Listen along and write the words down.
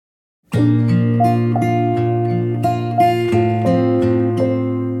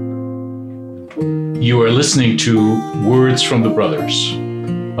You are listening to Words from the Brothers,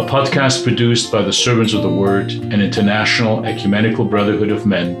 a podcast produced by the Servants of the Word, an international ecumenical brotherhood of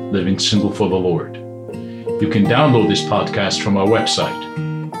men living single for the Lord. You can download this podcast from our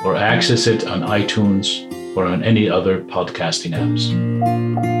website or access it on iTunes or on any other podcasting apps.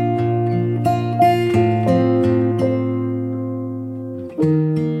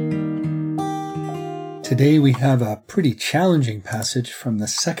 Today we have a pretty challenging passage from the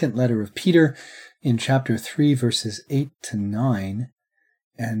second letter of Peter in chapter 3, verses 8 to 9,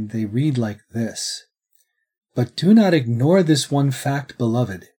 and they read like this. But do not ignore this one fact,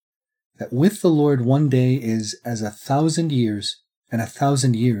 beloved, that with the Lord 1 day is as 1,000 years, and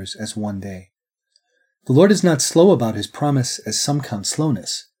 1,000 years as 1 day. The Lord is not slow about his promise, as some count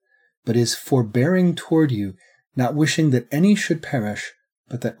slowness, but is forbearing toward you, not wishing that any should perish,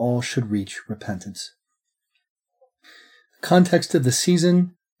 but that all should reach repentance. The context of the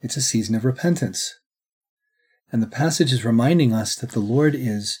season, it's a season of repentance. And the passage is reminding us that the Lord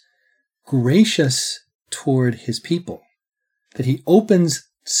is gracious toward his people, that he opens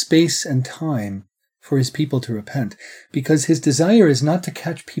space and time for his people to repent, because his desire is not to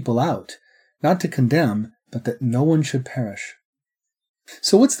catch people out, not to condemn, but that no one should perish.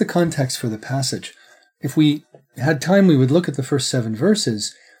 So what's the context for the passage? If we had time, we would look at the first 7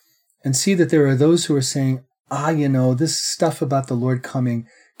 verses and see that there are those who are saying, this stuff about the Lord coming,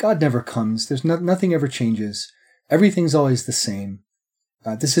 God never comes. There's nothing ever changes. Everything's always the same.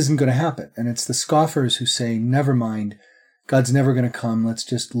 This isn't going to happen. And it's the scoffers who say, never mind, God's never going to come. Let's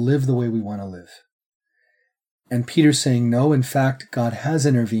just live the way we want to live. And Peter's saying, no, in fact, God has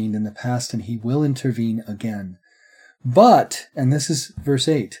intervened in the past and he will intervene again. But, and this is verse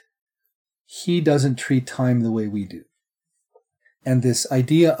 8, he doesn't treat time the way we do. And this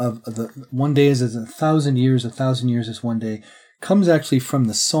idea of the 1 day is as 1,000 years, 1,000 years is 1 day, comes actually from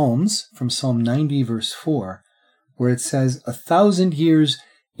the Psalms, from Psalm 90, verse 4, where it says, 1,000 years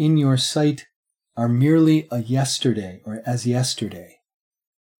in your sight are merely a yesterday, or as yesterday.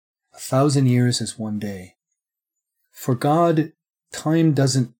 1,000 years is 1 day. For God, time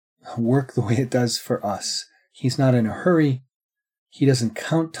doesn't work the way it does for us. He's not in a hurry. He doesn't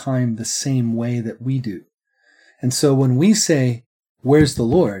count time the same way that we do. And so when we say, where's the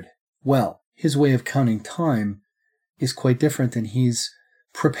Lord? Well, his way of counting time is quite different, and he's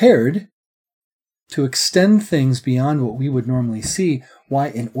prepared to extend things beyond what we would normally see. Why?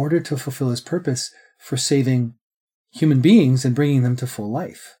 In order to fulfill his purpose for saving human beings and bringing them to full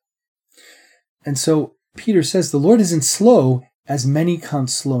life. And so Peter says the Lord isn't slow, as many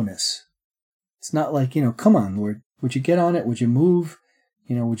count slowness. It's not like, come on, Lord, would you get on it? Would you move?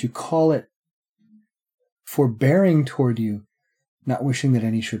 Would you call it? Forbearing toward you, not wishing that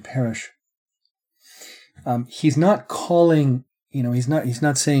any should perish. He's not calling, he's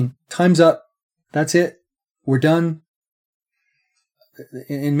not saying, time's up, that's it, we're done.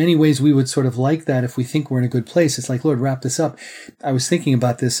 In many ways, we would sort of like that if we think we're in a good place. It's like, Lord, wrap this up. I was thinking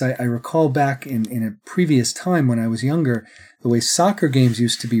about this. I recall back in a previous time when I was younger, the way soccer games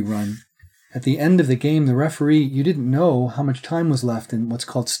used to be run. At the end of the game, the referee, you didn't know how much time was left in what's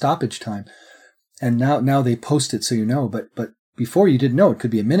called stoppage time. And now they post it so you know, but before you didn't know. It could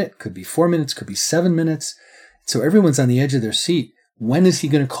be a minute, could be 4 minutes, could be 7 minutes. So everyone's on the edge of their seat. When is he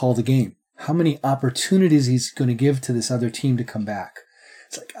going to call the game? How many opportunities he's going to give to this other team to come back?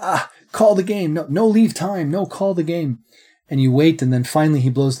 It's like, call the game. No leave time. No, call the game. And you wait, and then finally he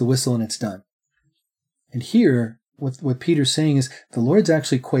blows the whistle and it's done. And here, what Peter's saying is the Lord's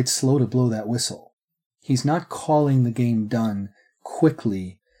actually quite slow to blow that whistle. He's not calling the game done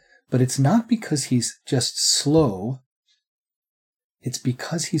quickly, but it's not because he's just slow. It's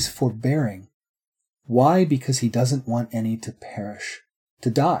because he's forbearing. Why? Because he doesn't want any to perish,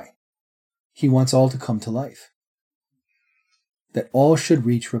 to die. He wants all to come to life. That all should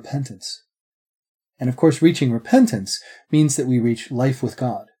reach repentance. And of course, reaching repentance means that we reach life with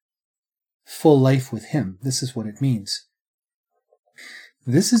God. Full life with him. This is what it means.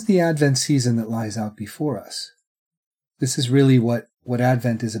 This is the Advent season that lies out before us. This is really what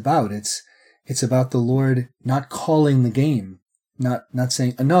Advent is about. It's about the Lord not calling the game, not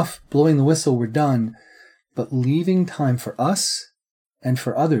saying, enough, blowing the whistle, we're done, but leaving time for us and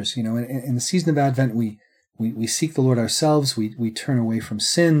for others. In the season of Advent, we seek the Lord ourselves. We turn away from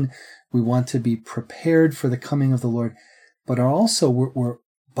sin. We want to be prepared for the coming of the Lord, but we're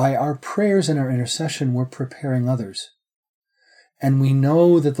by our prayers and our intercession, we're preparing others. And we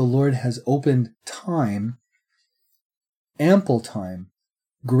know that the Lord has opened time, ample time,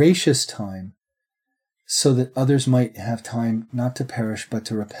 gracious time, so that others might have time not to perish, but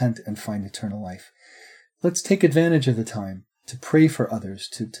to repent and find eternal life. Let's take advantage of the time to pray for others,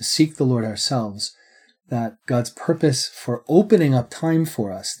 to seek the Lord ourselves, that God's purpose for opening up time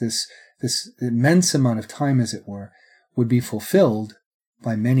for us, this immense amount of time, as it were, would be fulfilled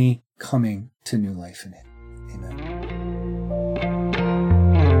by many coming to new life in Him. Amen.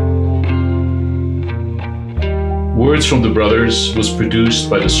 Words from the Brothers was produced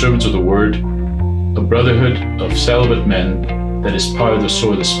by the Servants of the Word, a brotherhood of celibate men that is part of the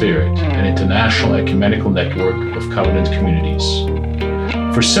Sword of the Spirit, an international ecumenical network of covenant communities.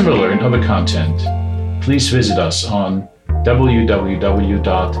 For similar and other content, please visit us on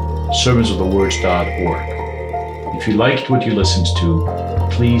www.servantsofthewords.org. If you liked what you listened to,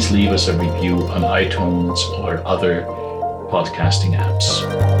 please leave us a review on iTunes or other podcasting apps.